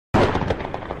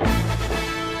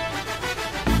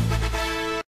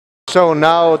So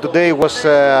now today was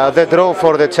the draw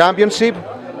for the championship.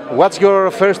 What's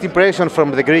your first impression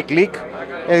from the Greek league,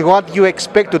 and what you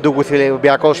expect to do with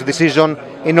Olympiacos this season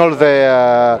in all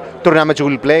the tournaments you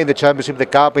will play, the championship, the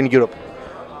cup in Europe?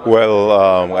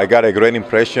 Well, I got a great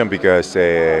impression because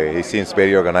it seems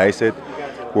very organized.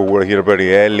 We were here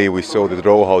very early. We saw the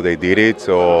draw, how they did it.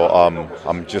 So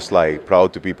I'm just like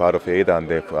proud to be part of it,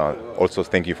 and also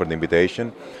thank you for the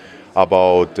invitation.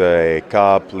 About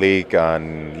Cup, League,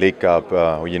 and League Cup,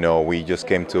 we just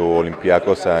came to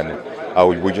Olympiacos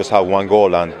and we just have one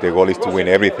goal, and the goal is to win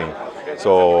everything.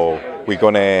 So we're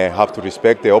gonna have to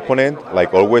respect the opponent,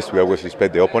 like always. We always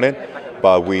respect the opponent,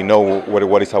 but we know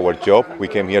what is our job. We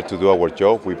came here to do our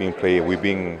job. We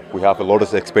have a lot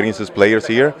of experienced players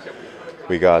here.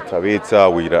 We got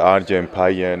Tavica, we got Arjen,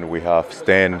 Payen, we have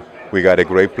Sten. We got a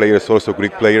great players, also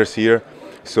Greek players here.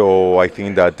 So I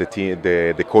think that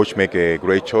the coach make a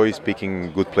great choice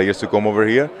picking good players to come over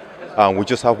here. And we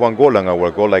just have one goal, and our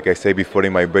goal, like I said before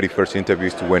in my very first interview,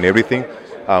 is to win everything.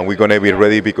 And we're gonna be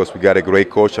ready because we got a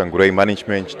great coach and great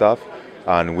management staff,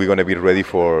 and we're gonna be ready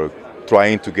for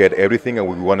trying to get everything, and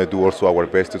we want to do also our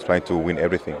best to try to win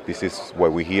everything. This is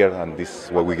what we're here, and this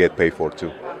is what we get paid for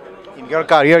too. In your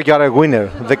career, you are a winner.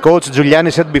 The coach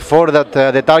Giuliani said before that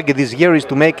the target this year is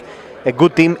to make a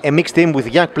good team, a mixed team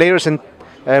with young players and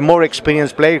more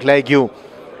experienced players like you.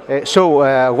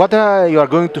 What you are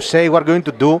going to say, what are going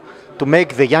to do to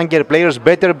make the younger players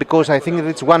better? Because I think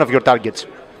it's one of your targets.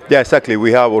 Yeah, exactly.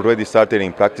 We have already started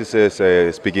in practices,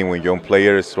 speaking with young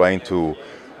players, trying to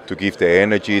give the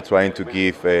energy, trying to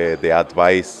give the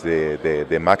advice,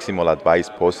 the maximal advice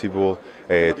possible,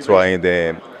 trying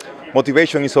the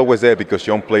motivation is always there because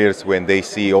young players, when they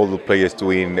see all the players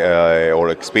doing, or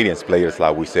experienced players,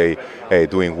 like we say,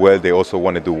 doing well, they also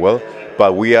want to do well.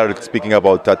 But we are speaking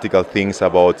about tactical things,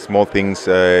 about small things,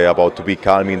 about to be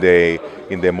calm in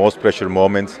the most pressure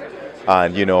moments.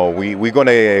 And we're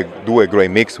gonna do a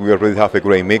great mix. We already have a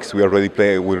great mix. We're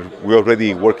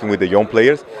already working with the young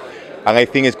players, and I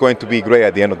think it's going to be great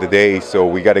at the end of the day. So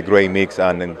we got a great mix,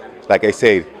 and like I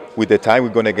said, with the time we're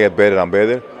gonna get better and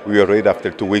better. We already,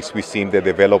 after 2 weeks, we've seen the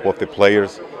develop of the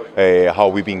players, how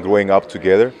we've been growing up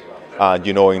together. And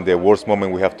in the worst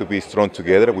moment, we have to be strong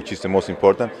together, which is the most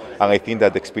important. And I think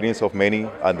that the experience of many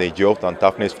and the job and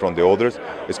toughness from the others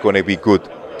is going to be good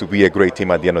to be a great team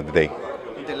at the end of the day.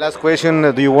 The last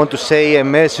question, do you want to say a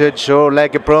message or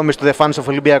like a promise to the fans of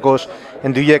Olympiacos,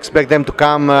 and do you expect them to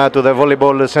come to the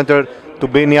volleyball center to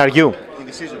be near you in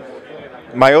the season?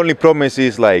 My only promise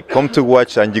is come to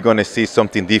watch, and you're going to see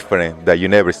something different that you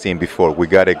never seen before. We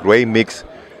got a great mix,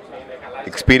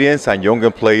 experience and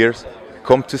younger players.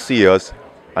 Come to see us,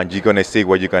 and you're going to see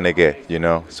what you're going to get,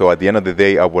 So at the end of the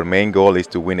day, our main goal is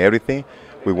to win everything.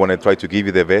 We want to try to give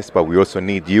you the best, but we also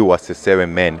need you as a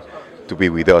 7 men to be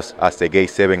with us. As a gay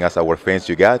 7, as our fans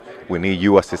you got, we need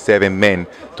you as a 7 men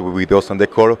to be with us on the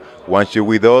court. Once you're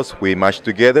with us, we match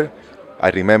together. I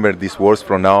remember these words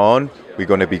from now on. We're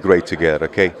going to be great together,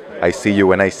 okay? I see you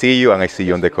when I see you, and I see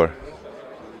you on the court.